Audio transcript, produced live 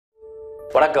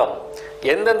வணக்கம்.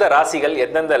 எந்தெந்த ராசிகள்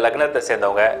எந்தெந்த லக்னத்தை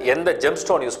சேர்ந்தவங்க எந்த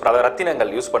ஜெம்ஸ்டோன் யூஸ் பண்ணாத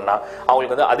ரத்தினங்கள் யூஸ் பண்ணால்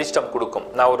அவங்களுக்கு வந்து அதிர்ஷ்டம் கொடுக்கும்.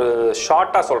 நான் ஒரு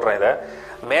ஷார்ட்டாக சொல்கிறேன். இதை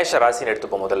மேஷ ராசின்னு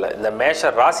எடுத்துப்போம். முதல்ல இந்த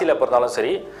மேஷ ராசியில் பிறந்தாலும்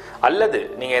சரி, அல்லது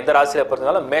நீங்கள் எந்த ராசியில்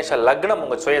பிறந்தாலும் மேஷ லக்னம்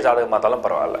உங்கள் சுய ஜாதகமாக இருந்தாலும்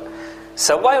பரவாயில்ல.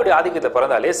 செவ்வாயுடைய ஆதிக்கத்தில்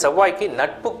பிறந்தாலே செவ்வாய்க்கு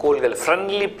நட்பு கோள்கள்,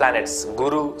 ஃப்ரெண்ட்லி பிளானட்ஸ்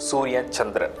குரு, சூரியன்,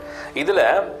 சந்திரன். இதில்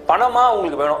பணமாக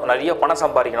உங்களுக்கு வேணும், நிறைய பணம்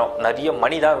சம்பாதிக்கணும், நிறைய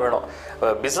மணி தான் வேணும்,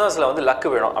 பிஸ்னஸில் வந்து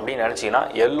லக்கு வேணும் அப்படின்னு நினச்சிங்கன்னா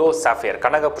எல்லோ சாஃபியர்,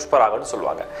 கனக புஷ்பராகன்னு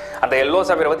சொல்லுவாங்க. அந்த எல்லோ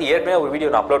சாஃபியரை பற்றி ஏற்கனவே ஒரு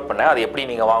வீடியோ நான் அப்லோட் பண்ணேன். அது எப்படி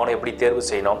நீங்கள் வாங்கணும், எப்படி தேர்வு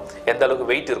செய்யணும், எந்த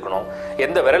அளவுக்கு வெயிட் இருக்கணும்,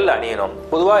 எந்த விரலில் அணியணும்.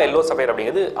 பொதுவாக எல்லோ சாஃபியர்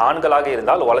அப்படிங்கிறது ஆண்களாக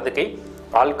இருந்தால் வலது கை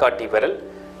ஆள்காட்டி விரல்,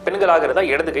 பெண்களாக இருந்தால்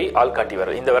இடது கை ஆள்காட்டி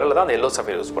விரல், இந்த விரலில் தான் அந்த எல்லோ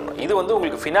சஃபைர் யூஸ் பண்ணணும். இது வந்து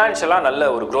உங்களுக்கு ஃபினான்ஷியலாக நல்ல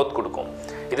ஒரு க்ரோத் கொடுக்கும்.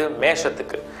 இது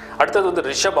மேஷத்துக்கு. அடுத்தது வந்து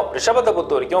ரிஷபம். ரிஷபத்தை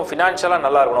பொறுத்த வரைக்கும் ஃபினான்ஷியலாக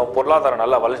நல்லா இருக்கணும், பொருளாதாரம்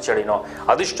நல்லா வளர்ச்சி அடையணும்,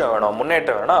 அதிர்ஷ்டம் வேணும்,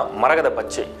 முன்னேற்றம் வேணும்னா மரகத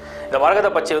பச்சை. இந்த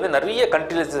மரகத பச்சை வந்து நிறைய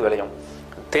கண்ட்ரிஸ் விளையும்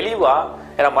தெளிவாக.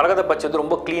 ஏன்னா மரகத பச்சை வந்து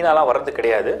ரொம்ப க்ளீனாலாம் வர்றது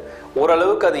கிடையாது.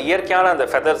 ஓரளவுக்கு அது இயற்கையான அந்த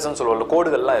ஃபெதர்ஸ்ன்னு சொல்லுவாங்க,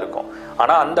 கோடுகள்லாம் இருக்கும்.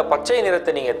 ஆனால் அந்த பச்சை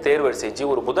நிறத்தை நீங்கள் தேர்வு செஞ்சு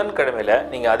ஒரு புதன்கிழமையில்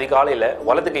நீங்கள் அதிகாலையில்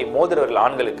வலது கை மோதிரவர்கள்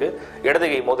ஆண்களுக்கு, இடது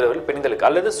கை மோதிரவர்கள் பெண்களுக்கு,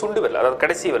 அல்லது சுண்டு விரல், அதாவது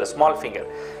கடைசி விரல் ஸ்மால் ஃபிங்கர்,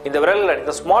 இந்த விரல்கள்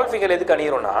இந்த ஸ்மால் ஃபிங்கர் எதுக்கு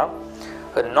அணிகிறோன்னா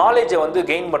நாலேஜை வந்து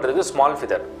கெயின் பண்ணுறதுக்கு ஸ்மால்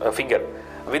ஃபிங்கர்.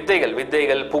 வித்தைகள்,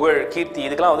 புகழ், கீர்த்தி,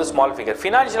 இதுக்கெல்லாம் வந்து ஸ்மால் ஃபிங்கர்.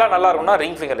 ஃபினான்ஷியலாக நல்லா இருக்கும்னா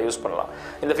ரிங் ஃபிங்கரில் யூஸ் பண்ணலாம்.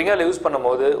 இந்த ஃபிங்கரில் யூஸ்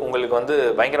பண்ணும்போது உங்களுக்கு வந்து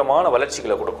பயங்கரமான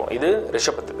வளர்ச்சிகளை கொடுக்கும். இது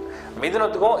ரிஷபத்துக்கு.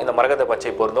 மிதுனத்துக்கும் இந்த மரகத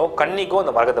பச்சை பொருந்தும், கன்னிக்கும்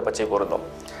இந்த மரகத பச்சை பொருந்தும்.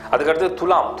 அதுக்கடுத்து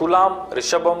துலாம்,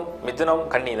 ரிஷபம், மிதுனம்,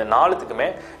 கன்னி, இந்த நாலுத்துக்குமே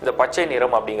இந்த பச்சை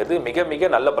நிறம் அப்படிங்கிறது மிக மிக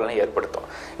நல்ல பலனை ஏற்படுத்தும்.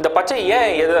 இந்த பச்சை ஏன்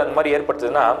அந்த மாதிரி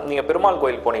ஏற்படுத்துதுன்னா, நீங்கள் பெருமாள்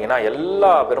கோயில் போனீங்கன்னா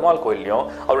எல்லா பெருமாள் கோயிலையும்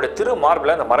அவருடைய திரு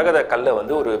மார்பில் அந்த மரகத கல்லை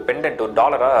வந்து ஒரு பெண்டன்ட், ஒரு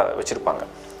டாலராக வச்சுருப்பாங்க.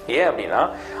 ஏன் அப்படின்னா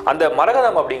அந்த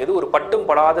மரகதம் அப்படிங்கிறது ஒரு பட்டும்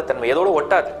படாத தன்மை, எதோட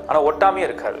ஒட்டாது, ஆனால் ஒட்டாமே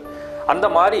இருக்காது. அந்த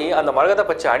மாதிரி அந்த மரகத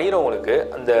பச்சை அணிகிறவங்களுக்கு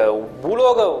அந்த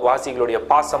பூலோக வாசிகளுடைய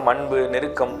பாசம், அன்பு,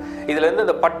 நெருக்கம் இதுலேருந்து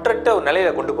அந்த பற்றற்ற ஒரு நிலையில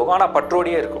கொண்டு போகும். ஆனால்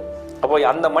பற்றோடையே இருக்கும். அப்போ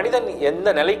அந்த மனிதன்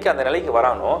எந்த நிலைக்கு அந்த நிலைக்கு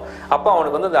வரானோ அப்போ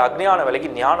அவனுக்கு வந்து அந்த அக்ஞான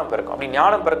விலைக்கு ஞானம் பிறக்கும். அப்படி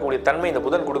ஞானம் பிறக்கக்கூடிய தன்மை இந்த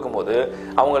புதன் கொடுக்கும்போது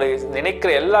அவங்களை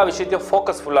நினைக்கிற எல்லா விஷயத்தையும்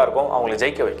ஃபோக்கஸ் ஃபுல்லாக இருக்கும், அவங்களை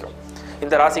ஜெயிக்க வைக்கும்.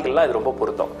 இந்த ராசிகள்லாம் இது ரொம்ப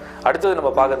பொருத்தம். அடுத்தது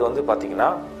நம்ம பார்க்கறது வந்து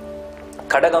பார்த்தீங்கன்னா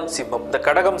கடகம், சிம்மம். இந்த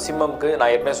கடகம் சிம்மம்க்கு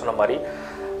நான் ஏற்கனவே சொன்ன மாதிரி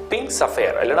பிங்க்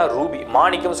சஃபயர் இல்லைனா ரூபி,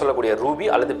 மாணிக்கம் சொல்லக்கூடிய ரூபி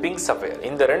அல்லது பிங்க் சஃபயர்,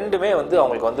 இந்த ரெண்டுமே வந்து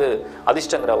அவங்களுக்கு வந்து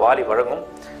அதிர்ஷ்டங்கிற வாரி வழங்கும்.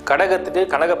 கடகத்துக்கு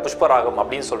கனக புஷ்பராகம்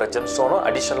அப்படின்னு சொல்கிற ஜெம்ஸ்டோனும்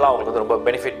அடிஷனலாக அவங்களுக்கு வந்து ரொம்ப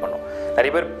பெனிஃபிட் பண்ணும்.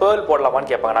 நிறைய பேர் பேர்ல்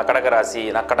போடலாமான்னு கேட்பாங்க. நான் கடக ராசி,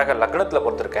 நான் கடக லக்னத்தில்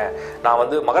பொறுத்திருக்கேன், நான்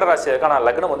வந்து மகர ராசியில் இருக்கேன், ஆனால்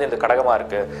லக்னம் வந்து இந்த கடகமாக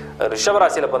இருக்குது, ரிஷப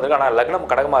ராசியில் பிறந்திருக்கேன் ஆனால் லக்னம்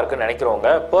கடகமாக இருக்குன்னு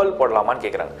நினைக்கிறவங்க பேர்ல் போடலாமான்னு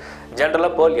கேட்குறாங்க.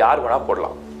 ஜென்ரலாக பேர்ல் யார் வேணால்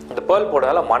போடலாம். இந்த பேர்ல்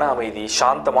போடுறதால மன அமைதி,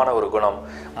 சாந்தமான ஒரு குணம்,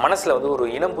 மனசில் வந்து ஒரு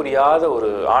இனம் புரியாத ஒரு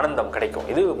ஆனந்தம் கிடைக்கும்.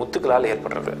 இது முத்துக்களால்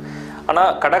ஏற்படுறது.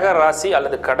 ஆனால் கடக ராசி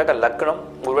அல்லது கடக லக்னம்,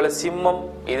 ஒருவேளை சிம்மம்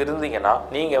இது இருந்தீங்கன்னா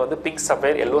நீங்கள் வந்து pink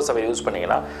sapphire, yellow sapphire use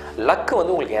பண்ணீங்கன்னா லக்கு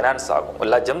வந்து உங்களுக்கு என்ஹான்ஸ் ஆகும்.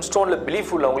 இல்லை ஜெம்ஸ்டோனில்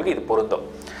பிலீஃப் உள்ளவங்களுக்கு இது பொருந்தும்.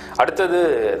 அடுத்தது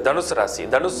தனுசு ராசி,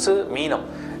 தனுசு, மீனம்,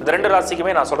 இந்த ரெண்டு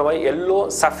ராசிக்குமே நான் சொல்கிற மாதிரி எல்லோ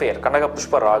சஃபயர், கனக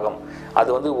புஷ்ப ராகம், அது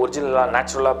வந்து ஒரிஜினலாக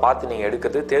நேச்சுரலாக பார்த்து நீங்கள்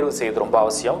எடுக்கிறது, தேர்வு செய்வது ரொம்ப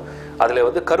அவசியம். அதில்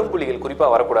வந்து கரும்புள்ளிகள்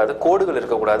குறிப்பாக வரக்கூடாது, கோடுகள்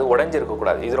இருக்கக்கூடாது, உடைஞ்சு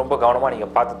இருக்கக்கூடாது. இது ரொம்ப கவனமாக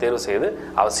நீங்கள் பார்த்து தேர்வு செய்வது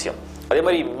அவசியம். அதே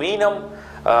மாதிரி மீனம்,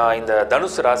 இந்த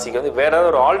தனுசு ராசிக்கு வந்து வேற ஏதாவது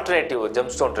ஒரு ஆல்டர்னேட்டிவ்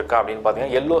ஜெம்ஸ்டோன் இருக்கா அப்படின்னு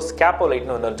பார்த்தீங்கன்னா எல்லோ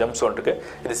ஸ்கேப்போலைட்னு வந்து ஒரு ஜெம்ஸ்டோன் இருக்குது.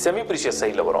 இது செமி ப்ரீஷியஸ்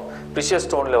சைடில் வரும், ப்ரீஷியஸ்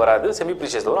ஸ்டோனில் வராது, செமி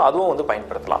ப்ரீஷியஸில் வரும். அதுவும் வந்து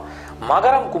பயன்படுத்தலாம்.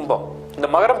 மகரம், கும்பம். இந்த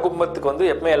மகரம் கும்பத்துக்கு வந்து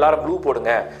எப்பவுமே எல்லாரும் ப்ளூ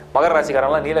போடுங்க, மகர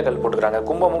ராசிக்காரங்களாம் நீலக்கல் போட்டுக்கிறாங்க,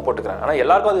 கும்பமும் போட்டுக்கிறாங்க. ஆனால்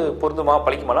எல்லாருக்கும் அது பொருந்துமா,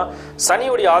 பழிக்குமானா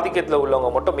சனியுடைய ஆதிக்கத்தில் உள்ளவங்க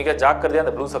மட்டும் மிக ஜாக்கிரதையாக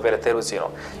அந்த ப்ளூ சஃபயரை தேர்வு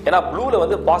செய்யணும். ஏன்னா ப்ளூவில்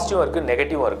வந்து பாசிட்டிவும் இருக்குது,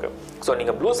 நெகட்டிவும் இருக்குது. ஸோ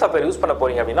நீங்கள் ப்ளூ சஃபயர் யூஸ் பண்ண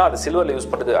போறீங்க அப்படின்னா அது சில்வரில் யூஸ்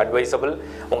பண்ணுறது அட்வைசபிள்.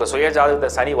 உங்கள் சுய ஜாதகத்தை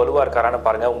சனி வலுவாக இருக்காரான்னு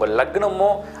பாருங்கள், உங்கள்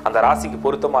லக்னமும் அந்த ராசிக்கு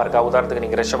பொருத்தமாக இருக்கா. உதாரணத்துக்கு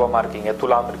நீங்கள் ரிஷபமாக இருக்கீங்க,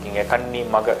 துலாம் இருக்கீங்க, கன்னி,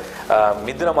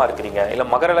 மிதுனமாக இருக்கிறீங்க, இல்லை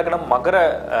மகர லக்னம், மகர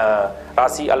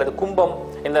ராசி அல்லது கும்பம்,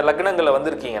 இந்த லக்னங்களில்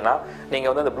வந்திருக்கீங்கன்னா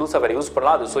நீங்கள் வந்து அந்த ப்ளூ சஃபயர் யூஸ்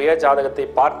பண்ணலாம். அது சுய ஜாதகத்தை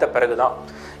பார்த்த பிறகு தான்.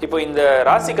 இப்போ இந்த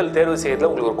ராசிகள் தேர்வு செய்யறதுல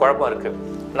உங்களுக்கு ஒரு குழப்பம் இருக்குது.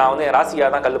 நான் வந்து என் ராசியாக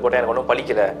தான் கல் போட்டேன், எனக்கு ஒன்றும்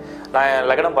பழிக்கலை. நான் என்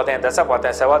லக்னம் பார்த்தேன், என் தசை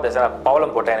பார்த்தேன், செவ்வாய் தசை,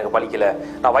 பவளம் போட்டேன், எனக்கு பழிக்கலை.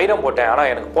 நான் வைரம் போட்டேன், ஆனால்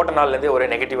எனக்கு போட்ட நாள்லேருந்தே ஒரே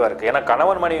நெகட்டிவாக இருக்குது. ஏன்னா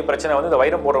கணவன் மனைவி பிரச்சனை வந்து இந்த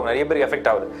வைரம் போடுறவங்க நிறைய பேருக்கு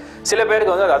எஃபெக்ட் ஆகுது. சில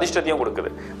பேருக்கு வந்து அது அதிர்ஷ்டத்தையும்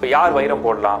கொடுக்குது. இப்போ யார் வைரம்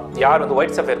போடலாம், யார் வந்து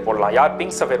ஒயிட் சஃபயர் போடலாம், யார்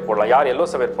பிங்க் சஃபயர் போடலாம், யார் எல்லோ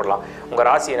சஃபயர் போடலாம். உங்கள்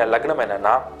ராசி என்ன, லக்னம்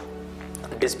என்னென்னா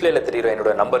டிஸ்பிளேல தெரியுற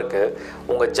என்னோட நம்பருக்கு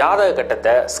உங்கள் ஜாதக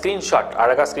கட்டத்தை ஸ்க்ரீன்ஷாட்,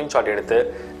 அழகாக ஸ்க்ரீன்ஷாட் எடுத்து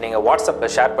நீங்கள்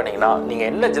வாட்ஸ்அப்பில் ஷேர் பண்ணிங்கன்னா நீங்கள்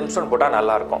என்ன ஜெம்ஸ்டோன் போட்டால்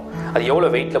நல்லாயிருக்கும், அது எவ்வளோ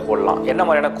வெயிட்டில் போடலாம், என்ன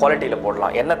மாதிரியான குவாலிட்டியில்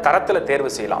போடலாம், என்ன தரத்தில்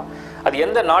தேர்வு செய்யலாம், அது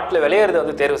எந்த நாட்டில் விளையிறத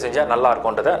வந்து தேர்வு செஞ்சால் நல்லா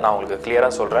இருக்கும்ன்றதை நான் உங்களுக்கு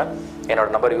கிளியராக சொல்கிறேன். என்னோட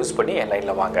நம்பர் யூஸ் பண்ணி என்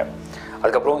லைனில் வாங்க.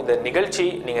 அதுக்கப்புறம் இந்த நிகழ்ச்சி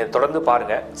நீங்கள் தொடர்ந்து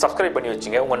பாருங்கள், சப்ஸ்கிரைப் பண்ணி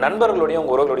வச்சுங்க, உங்கள் நண்பர்களோடையும்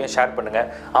உங்கள் உறவுகளோடையும் ஷேர் பண்ணுங்கள்.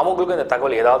 அவங்களுக்கும் இந்த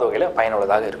தகவல் ஏதாவது வகையில்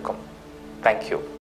பயனுள்ளதாக இருக்கும். தேங்க்யூ.